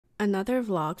another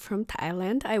vlog from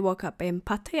Thailand. I woke up in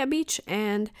Pattaya Beach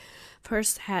and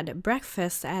first had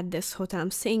breakfast at this hotel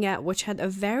I'm staying at, which had a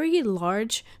very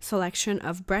large selection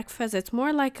of breakfast. It's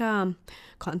more like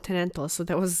continental, so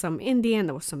there was some Indian,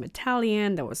 there was some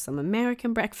Italian, there was some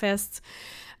American breakfasts.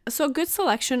 So good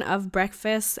selection of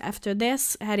breakfast. After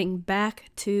this, heading back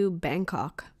to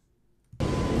Bangkok.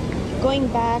 Going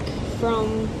back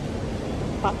from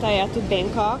Pattaya to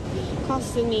Bangkok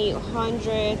costed me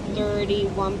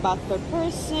 131 baht per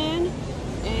person,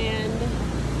 and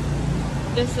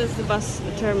this is the bus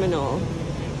terminal.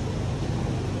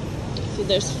 So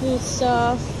there's food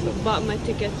stuff. Bought my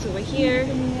tickets over here.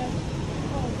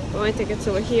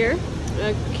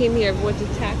 I came here with a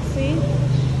taxi,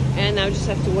 and now I just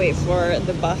have to wait for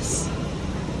the bus.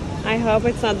 I hope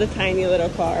it's not the tiny little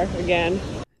car again.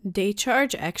 They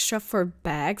charge extra for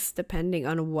bags depending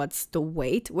on what's the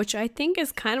weight, which I think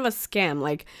is kind of a scam.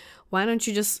 Like, why don't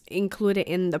you just include it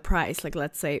in the price? Like,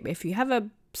 let's say if you have a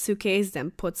suitcase,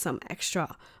 then put some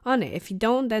extra on it. If you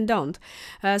don't, then don't.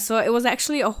 So it was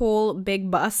actually a whole big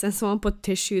bus, and someone put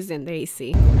tissues in the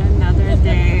AC. Another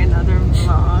day, another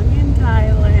vlog in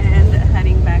Thailand,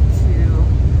 heading back to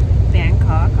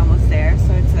Bangkok, almost there.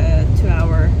 So it's a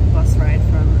 2-hour bus ride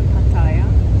from Pattaya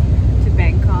to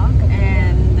Bangkok,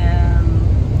 and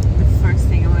the first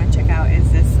thing I want to check out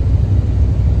is this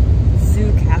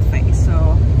zoo cafe.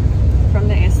 So from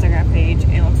the Instagram page,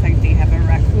 it looks like they have a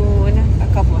raccoon, a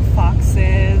couple of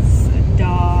foxes,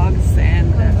 dogs,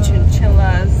 and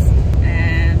chinchillas,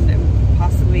 and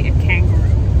possibly a kangaroo.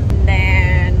 And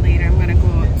then later I'm gonna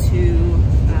go to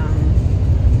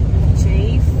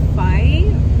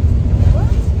J5.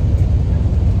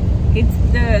 It's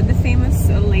the famous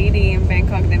lady in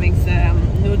Bangkok that makes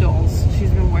noodles.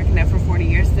 She's been working there for 40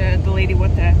 years. The lady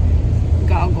with the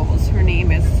goggles. Her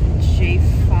name is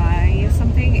J5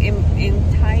 something. In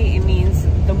Thai, it means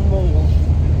the mole,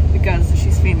 because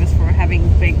she's famous for having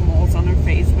big moles on her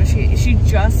face. But she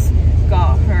just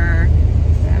got her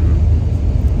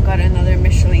got another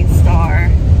Michelin star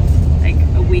like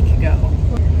a week ago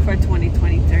for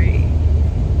 2023.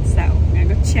 So I'm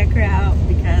gonna go check her out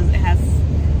because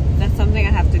that's something I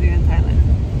have to do in Thailand.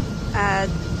 At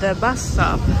the bus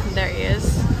stop, there is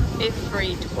a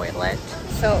free toilet.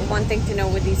 So one thing to know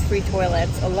with these free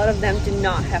toilets, a lot of them do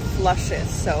not have flushes.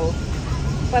 So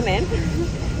women,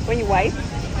 when you wipe,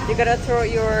 you gotta throw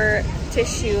your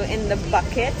tissue in the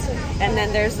bucket, and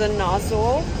then there's a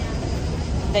nozzle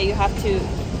that you have to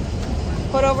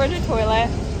put over the toilet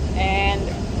and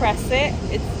press it.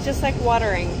 It's just like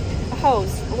watering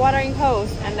hose,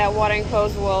 and that watering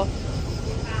hose will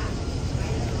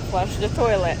flush the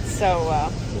toilet. So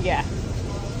yeah.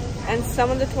 And some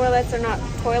of the toilets are not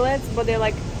toilets, but they're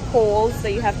like holes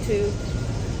that you have to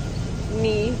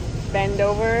bend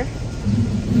over.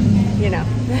 You know.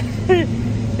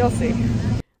 You'll see.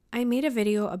 I made a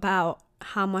video about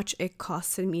how much it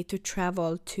costed me to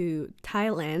travel to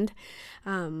Thailand.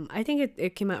 I think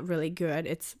it came out really good.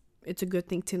 It's a good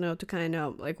thing to know, to kind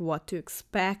of like what to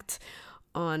expect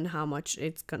on how much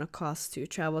it's gonna cost to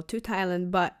travel to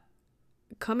Thailand. But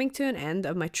coming to an end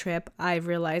of my trip, I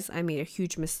realized I made a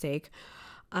huge mistake.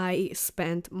 I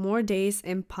spent more days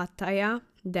in Pattaya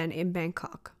than in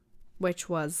Bangkok, which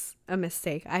was a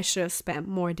mistake. I should have spent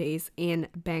more days in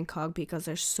Bangkok because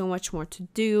there's so much more to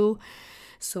do,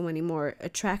 so many more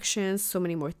attractions, so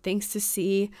many more things to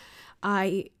see.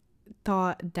 I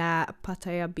thought that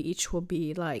Pattaya Beach will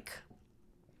be like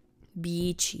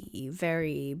beachy,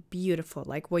 very beautiful,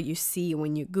 like what you see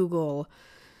when you Google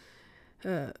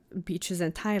beaches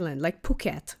in Thailand, like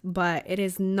Phuket, but it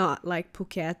is not like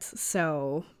Phuket.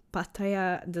 So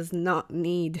Pattaya does not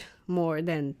need more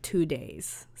than 2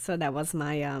 days. So that was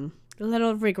my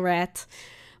little regret,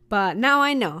 but now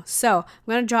I know. So I'm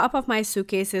gonna drop off my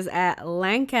suitcases at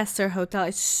Lancaster Hotel.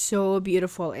 It's so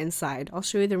beautiful inside. I'll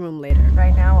show you the room later.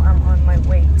 Right now I'm on my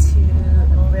way to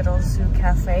Little Zoo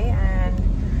Cafe, and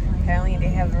apparently they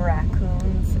have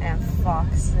raccoons and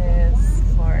foxes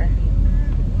for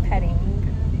petting.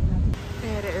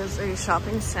 It is a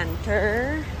shopping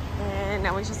center, and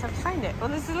now we just have to find it. Oh,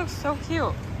 this looks so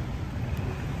cute.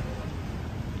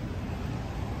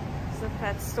 It's a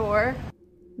pet store.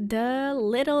 The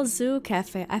Little Zoo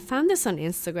Cafe. I found this on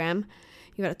Instagram.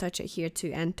 You gotta touch it here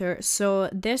to enter. So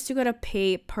this you gotta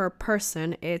pay per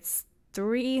person. It's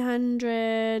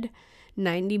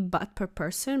 390 baht per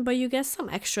person, but you get some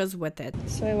extras with it.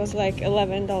 So it was like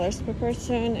 $11 per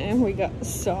person, and we got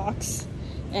socks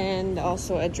and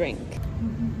also a drink.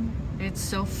 It's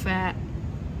so fat.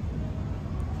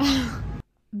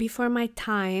 Before my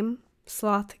time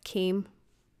slot came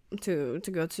to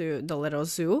go to the Little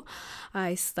Zoo,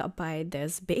 I stopped by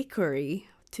this bakery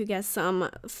to get some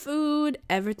food.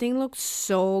 Everything looks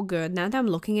so good. Now that I'm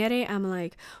looking at it, I'm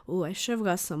like, oh, I should have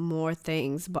got some more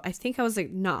things. But I think I was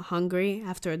like not hungry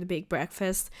after the big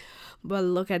breakfast. But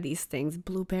look at these things.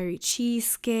 Blueberry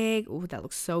cheesecake. Oh, that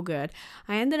looks so good.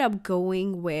 I ended up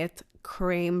going with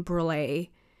creme brulee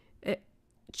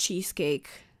cheesecake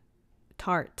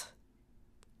tart.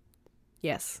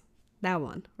 Yes, that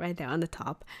one right there on the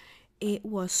top. It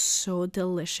was so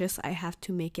delicious. I have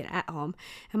to make it at home.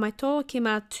 And my total came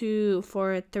out to,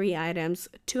 for 3 items,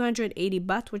 280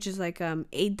 baht, which is like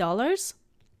 $8.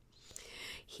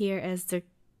 Here is the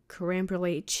creme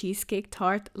brulee cheesecake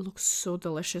tart. It looks so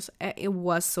delicious. It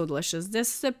was so delicious.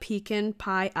 This is a pecan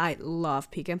pie. I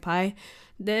love pecan pie.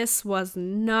 This was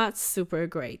not super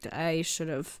great. I should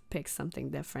have picked something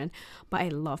different, but I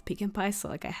love pecan pie, so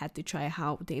like I had to try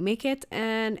how they make it,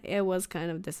 and it was kind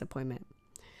of a disappointment.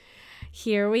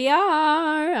 Here we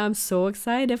are. I'm so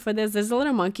excited for this. There's a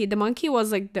little monkey. The monkey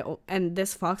was like and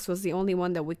this fox was the only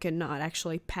one that we could not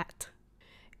actually pet.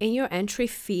 In your entry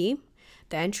fee,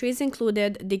 the entry is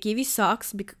included. They give you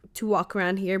socks to walk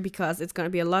around here because it's going to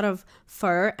be a lot of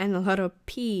fur and a lot of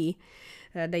pee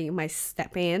that you might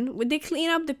step in. They clean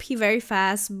up the pee very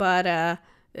fast, but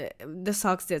the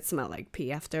socks did smell like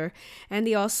pee after. And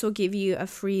they also give you a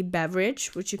free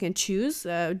beverage, which you can choose,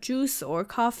 juice or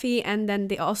coffee. And then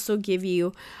they also give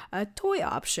you a toy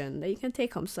option that you can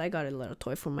take home. So I got a little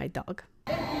toy for my dog.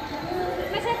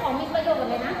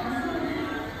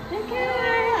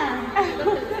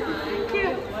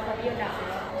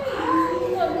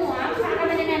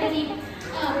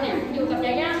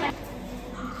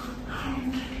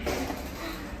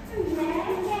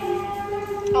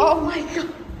 Oh my god.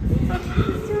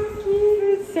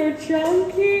 So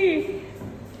chunky.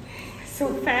 So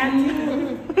fat.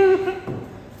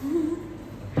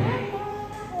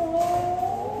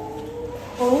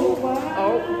 Oh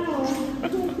wow.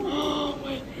 Oh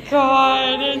my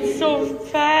god, it's so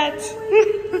fat.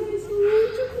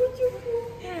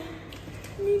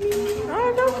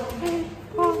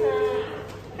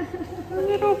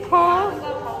 Little paw.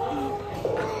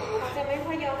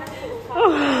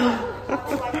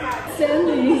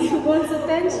 Sandy wants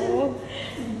attention.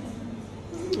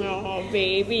 Oh,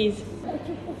 babies.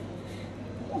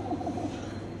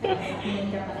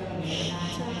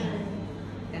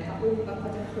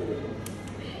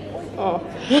 Oh.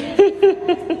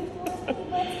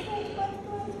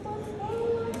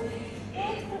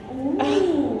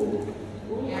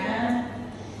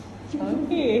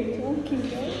 Chunky.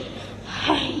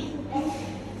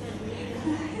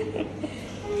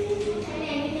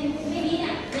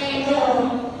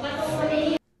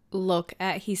 Look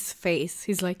at his face.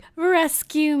 He's like,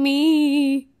 rescue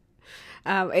me.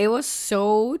 It was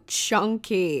so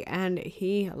chunky and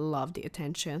he loved the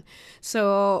attention.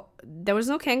 So there was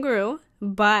no kangaroo,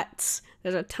 but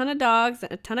there's a ton of dogs,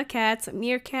 a ton of cats, a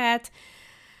meerkat.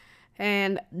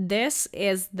 And this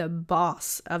is the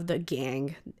boss of the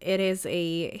gang. It is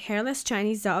a hairless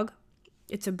Chinese dog.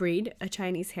 It's a breed, a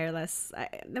Chinese hairless.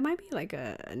 There might be like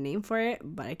a name for it,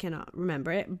 but I cannot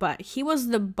remember it. But he was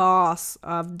the boss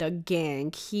of the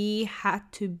gang. He had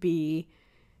to be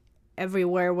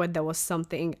everywhere where there was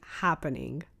something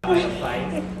happening. So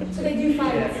they do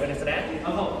fight.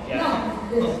 No.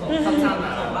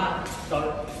 Sometimes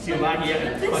she was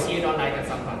here, but she don't like it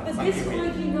sometimes. But this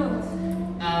one he knows.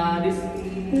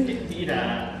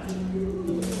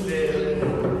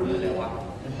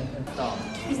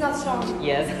 He's not strong.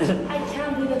 Yes. I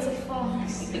can't believe it's a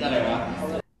fox.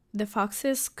 The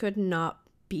foxes could not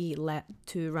be let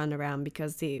to run around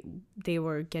because they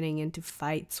were getting into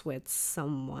fights with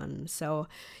someone. So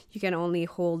you can only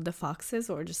hold the foxes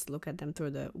or just look at them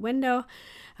through the window.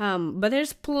 But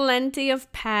there's plenty of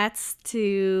pets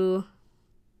to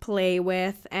play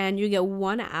with, and you get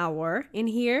 1 hour in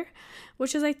here,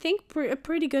 which is I think a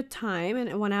pretty good time. And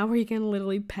in 1 hour you can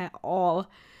literally pet all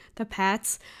the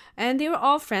pets, and they were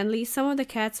all friendly. Some of the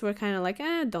cats were kind of like,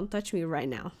 don't touch me right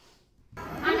now.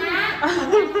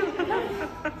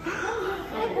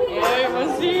 It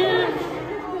was here.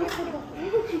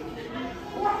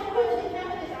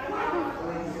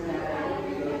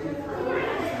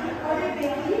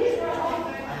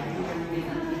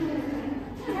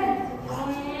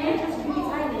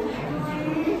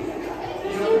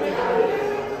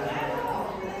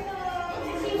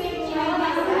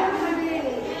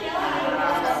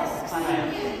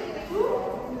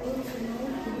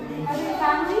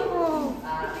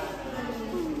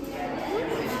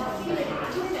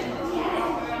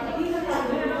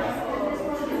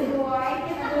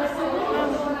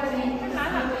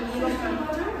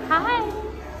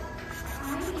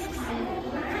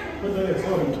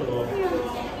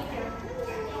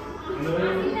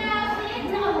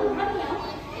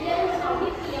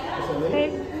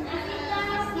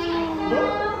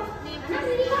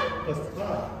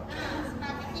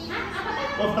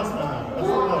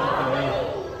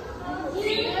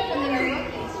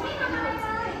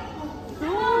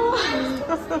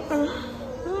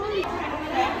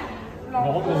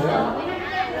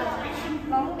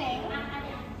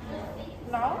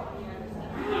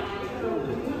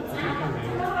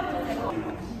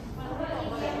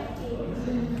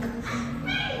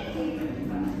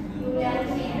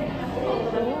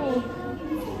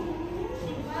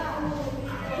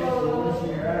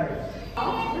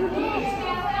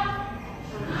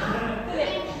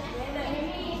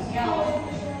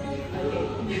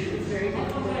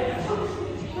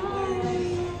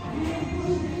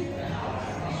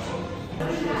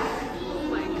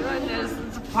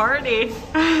 Party.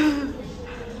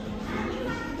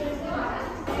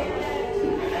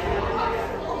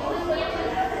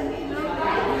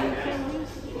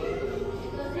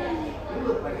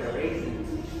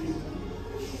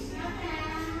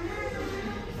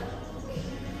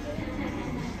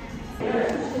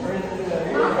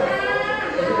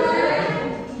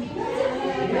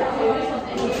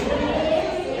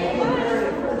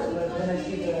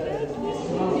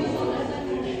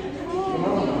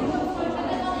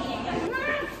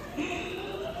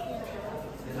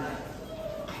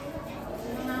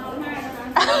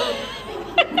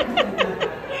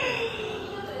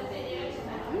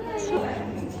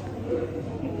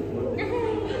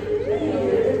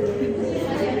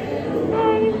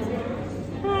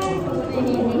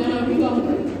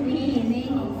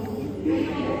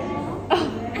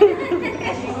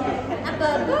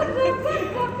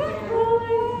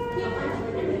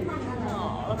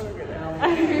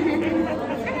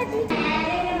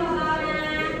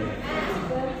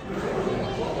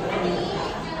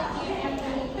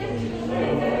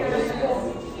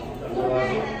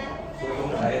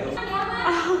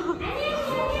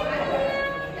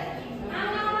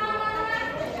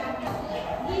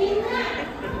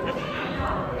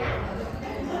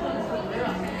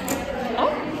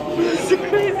 It's a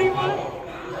crazy one.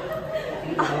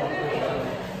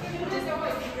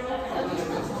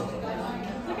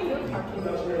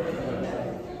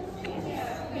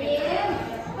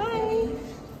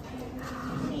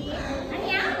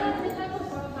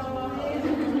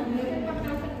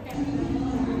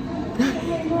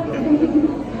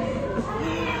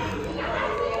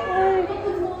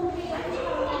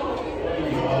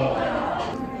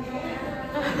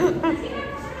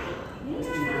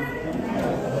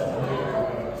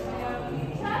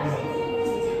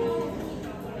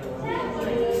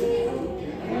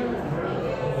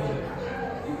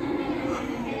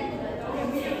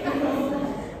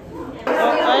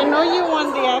 I know you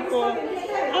want the apple.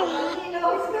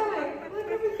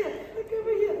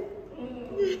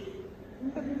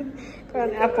 Got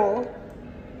an apple.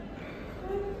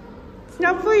 It's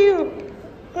not for you.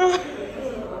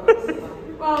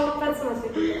 Well, that's not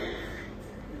it.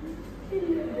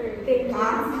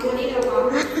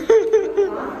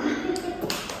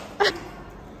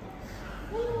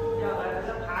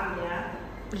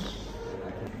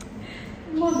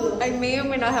 I may or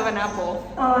may not have an apple.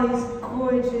 Oh, it's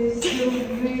gorgeous.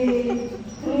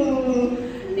 So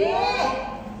big.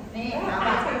 I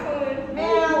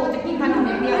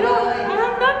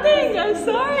have nothing. I'm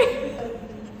sorry.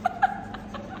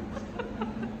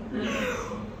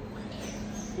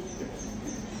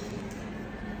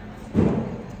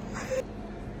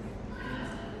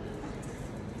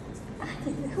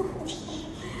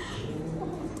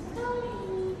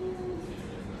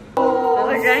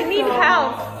 Look, I need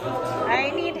help.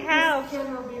 I need help.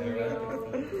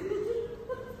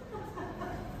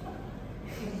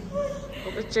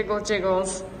 The jiggle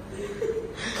jiggles.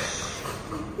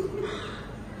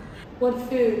 What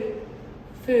food?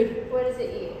 Food. What does it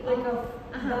eat? Like a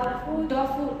dog food? Dog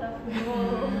food.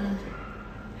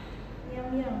 Yum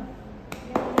yum.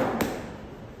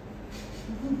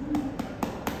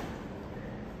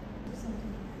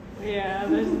 Yeah,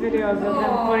 there's videos of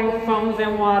them putting foams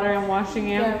in water and washing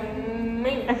it.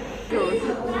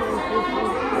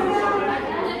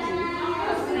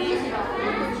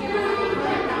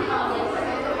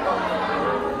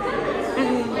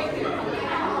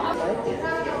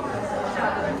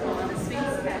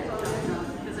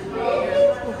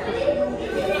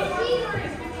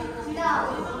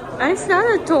 It's not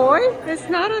a toy. It's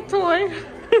not a toy.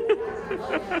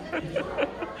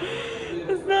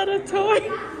 It's not a toy.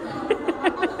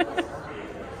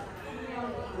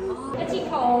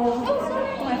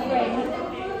 My friend.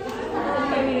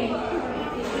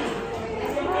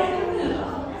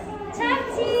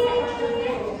 Chachi!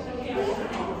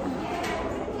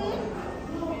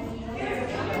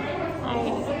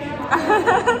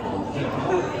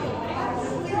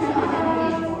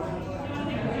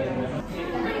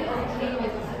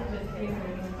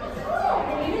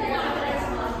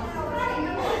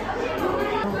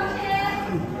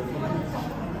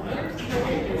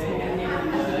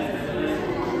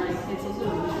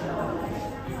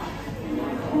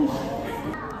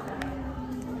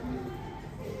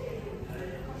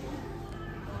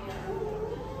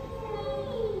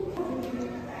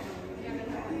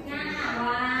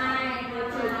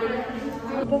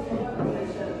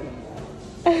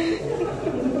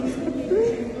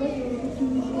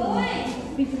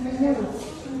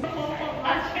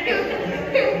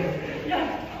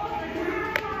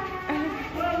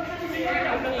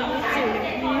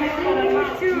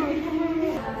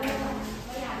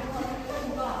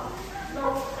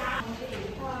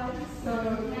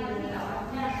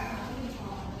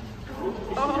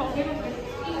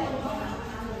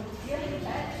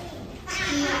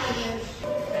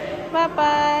 stop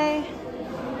by.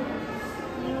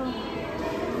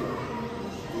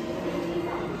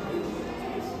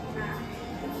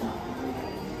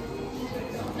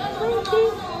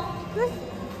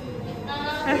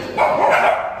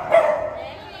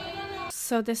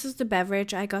 So this is the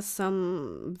beverage. I got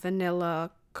some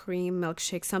vanilla cream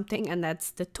milkshake something, and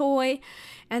that's the toy.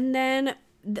 And then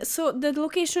so the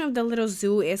location of the little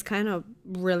zoo is kind of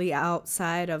really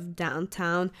outside of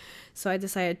downtown, so I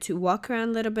decided to walk around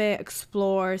a little bit,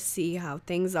 explore, see how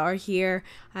things are here.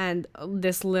 And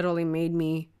this literally made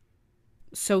me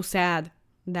so sad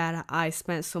that I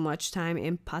spent so much time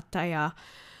in Pattaya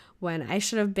when I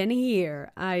should have been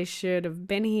here. I should have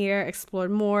been here, explored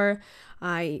more.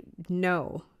 I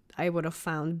know I would have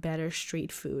found better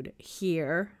street food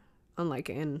here, unlike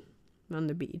on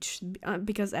the beach.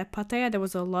 Because at Pattaya, there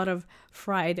was a lot of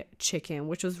fried chicken,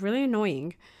 which was really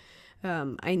annoying.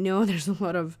 I know there's a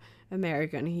lot of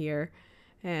American here,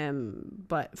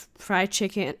 but fried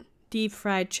chicken, deep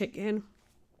fried chicken,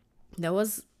 that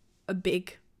was a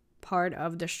big part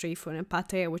of the street food in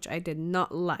Pattaya, which I did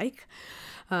not like.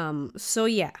 So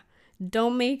yeah,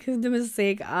 don't make the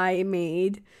mistake I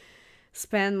made.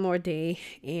 Spend more day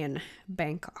in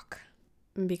Bangkok,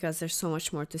 because there's so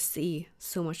much more to see,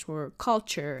 so much more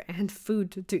culture and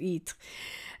food to eat.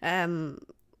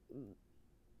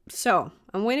 So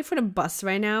I'm waiting for the bus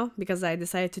right now because I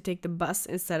decided to take the bus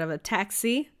instead of a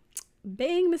taxi.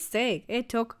 Big mistake. It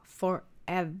took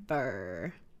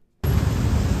forever.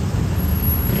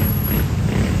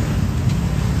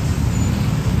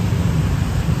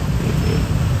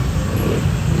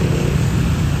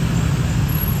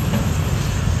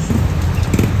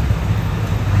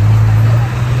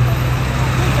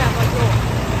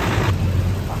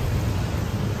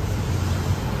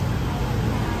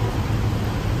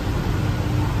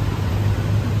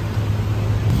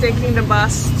 Taking the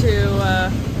bus to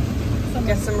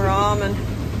get some ramen.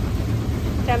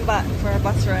 10 baht for a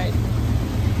bus ride.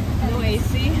 No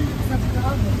AC.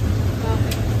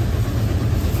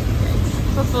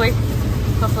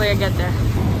 Hopefully I get there.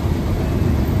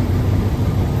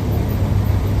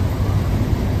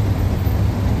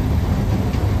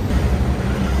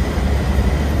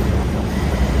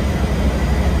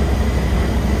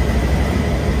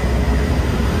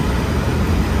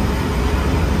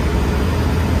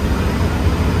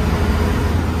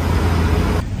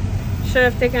 Should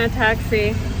have taken a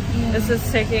taxi. Yeah. This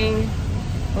is taking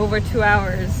over 2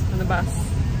 hours on the bus.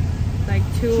 Like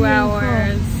 2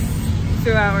 hours,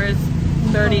 2 hours,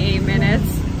 38 minutes.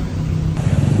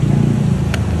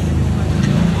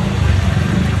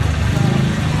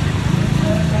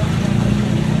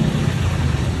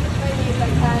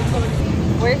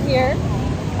 We're here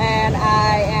and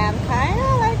I am kind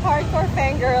of like hardcore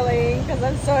fangirling because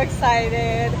I'm so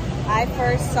excited. I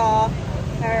first saw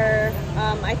her,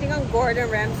 I think on Gordon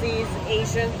Ramsay's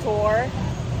Asian tour,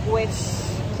 which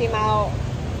came out,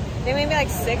 I think maybe like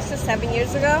 6 to 7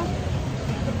 years ago.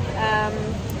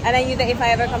 And I knew that if I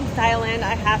ever come to Thailand,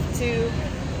 I have to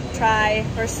try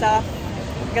her stuff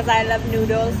because I love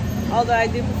noodles. Although I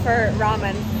do prefer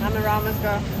ramen. I'm a ramen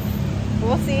girl.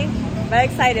 We'll see. But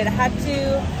excited. I had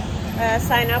to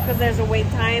sign up because there's a wait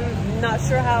time. Not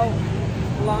sure how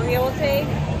long it will take,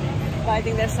 but I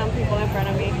think there's some people in front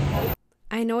of me.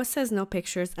 I know it says no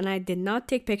pictures, and I did not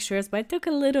take pictures, but I took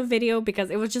a little video because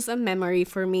it was just a memory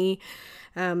for me.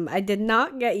 I did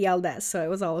not get yelled at, so it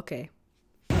was all okay.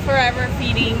 Forever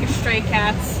feeding stray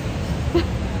cats.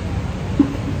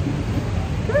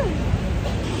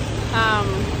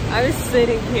 I was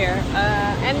sitting here.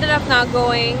 Ended up not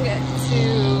going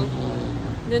to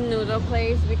the noodle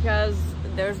place because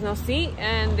there's no seat,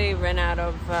 and they ran out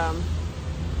of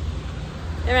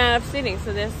seating.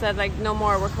 So they said like no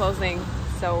more, we're closing.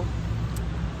 So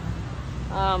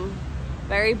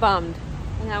very bummed,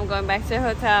 and now I'm going back to the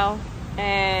hotel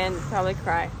and probably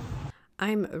cry.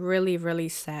 I'm really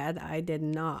sad.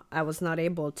 I was not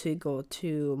able to go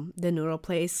to the noodle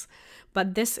place,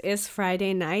 but this is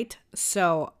Friday night,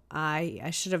 so I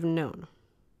should have known,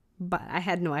 but I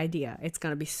had no idea it's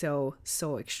gonna be so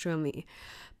extremely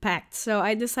packed. So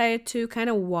I decided to kind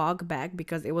of walk back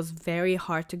because it was very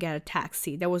hard to get a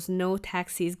taxi. There was no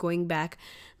taxis going back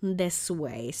this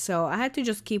way, so I had to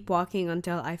just keep walking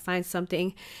until I find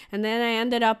something, and then I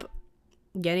ended up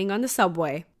getting on the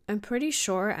subway. I'm pretty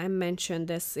sure I mentioned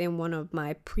this in one of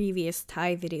my previous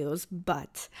Thai videos,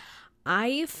 but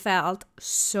I felt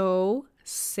so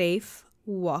safe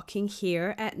walking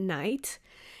here at night.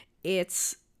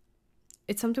 It's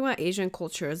something about Asian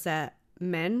cultures that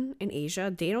men in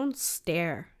Asia, they don't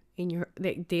stare in your,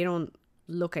 they don't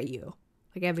look at you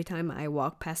Like every time I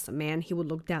walk past a man, he would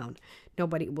look down.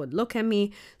 Nobody would look at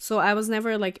me. So I was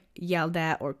never like yelled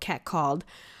at or catcalled.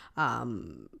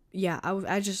 Yeah,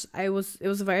 it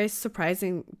was very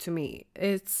surprising to me.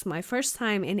 It's my first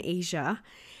time in Asia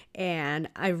and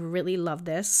I really love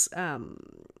this.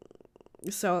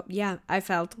 So yeah, I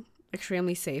felt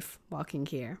extremely safe walking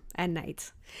here at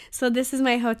night. So this is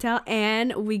my hotel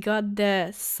and we got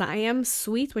the Siam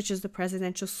suite, which is the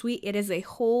presidential suite. It is a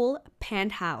whole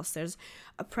penthouse. There's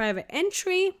a private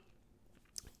entry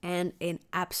and an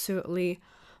absolutely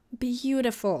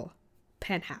beautiful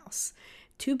penthouse.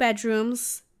 2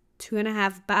 bedrooms,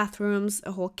 2.5 bathrooms,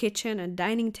 a whole kitchen, a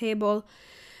dining table.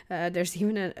 There's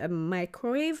even a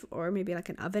microwave or maybe like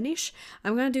an ovenish.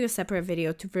 I'm gonna do a separate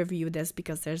video to review this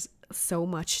because there's so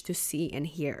much to see and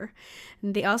hear.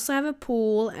 And they also have a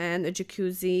pool and a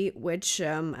jacuzzi, which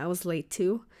I was late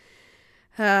to.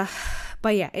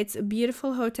 But yeah, it's a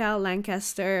beautiful hotel,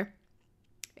 Lancaster.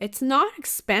 It's not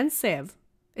expensive.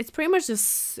 It's pretty much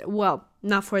just, well,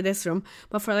 not for this room,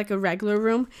 but for like a regular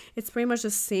room, it's pretty much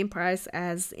the same price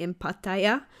as in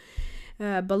Pattaya.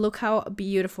 But look how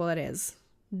beautiful it is.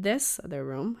 This other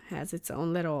room has its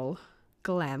own little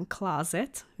glam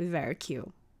closet. Very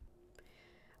cute.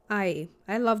 I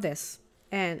love this.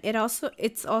 And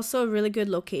it's also a really good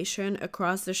location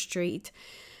across the street.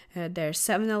 There's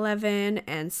 7-Eleven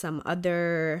and some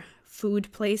other food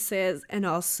places and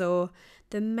also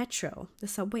the metro, the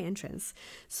subway entrance.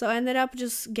 So I ended up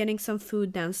just getting some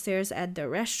food downstairs at the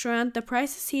restaurant. The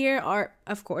prices here are,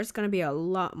 of course, going to be a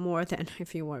lot more than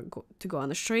if you were to go on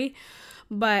the street.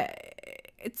 But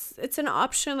it's an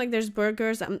option. Like there's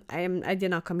burgers. I did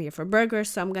not come here for burgers,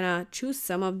 so I'm gonna choose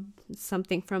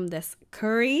something from this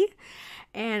curry,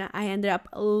 and I ended up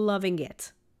loving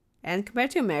it. And compared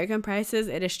to American prices,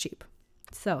 it is cheap.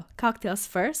 So cocktails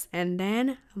first, and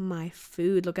then my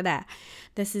food. Look at that.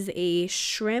 This is a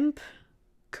shrimp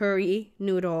curry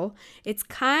noodle. It's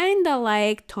kind of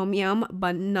like tom yum,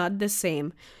 but not the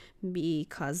same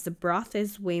because the broth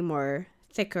is way more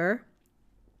thicker.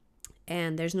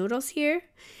 And there's noodles here.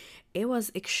 It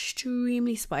was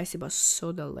extremely spicy, but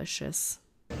so delicious.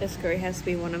 This curry has to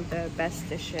be one of the best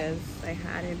dishes I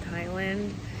had in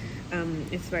Thailand.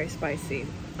 It's very spicy.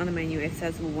 On the menu it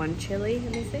says 1 chili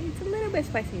and they say it's a little bit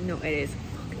spicy. No, it is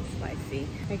fucking spicy.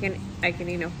 I can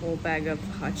eat a whole bag of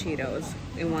hot Cheetos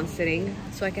in one sitting,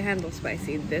 so I can handle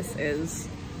spicy. This is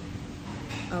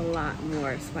a lot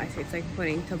more spicy. It's like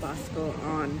putting Tabasco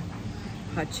on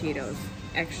hot Cheetos.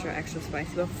 Extra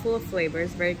spicy, but full of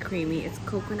flavors, very creamy. It's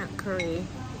coconut curry.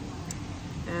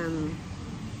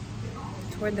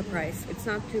 Toward the price, it's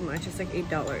not too much. It's like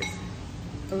 $8.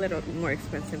 A little more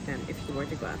expensive than if you were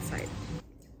to go outside.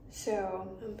 So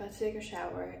I'm about to take a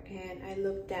shower and I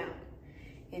look down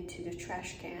into the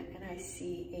trash can and I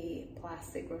see a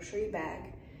plastic grocery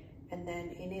bag and then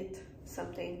in it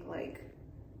something like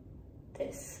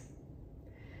this.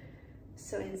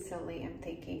 So instantly I'm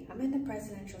thinking, I'm in the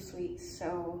presidential suite,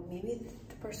 so maybe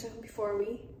the person before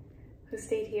me who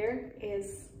stayed here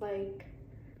is like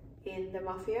in the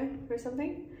mafia or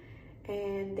something,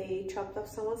 and they chopped off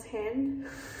someone's hand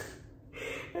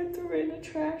and threw it in the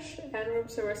trash and room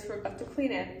service forgot to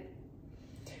clean it.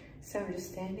 So I'm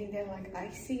just standing there like, I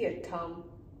see it, Tom.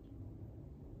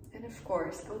 And of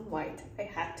course, I'm white. I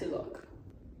had to look.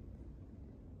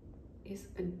 It's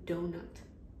a donut.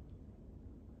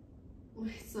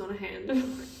 It's not a hand.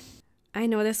 I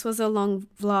know this was a long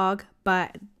vlog,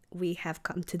 but we have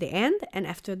come to the end, and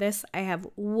after this I have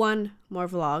one more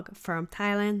vlog from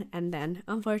Thailand, and then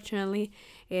unfortunately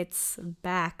it's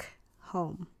back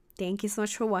home. Thank you so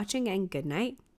much for watching and good night.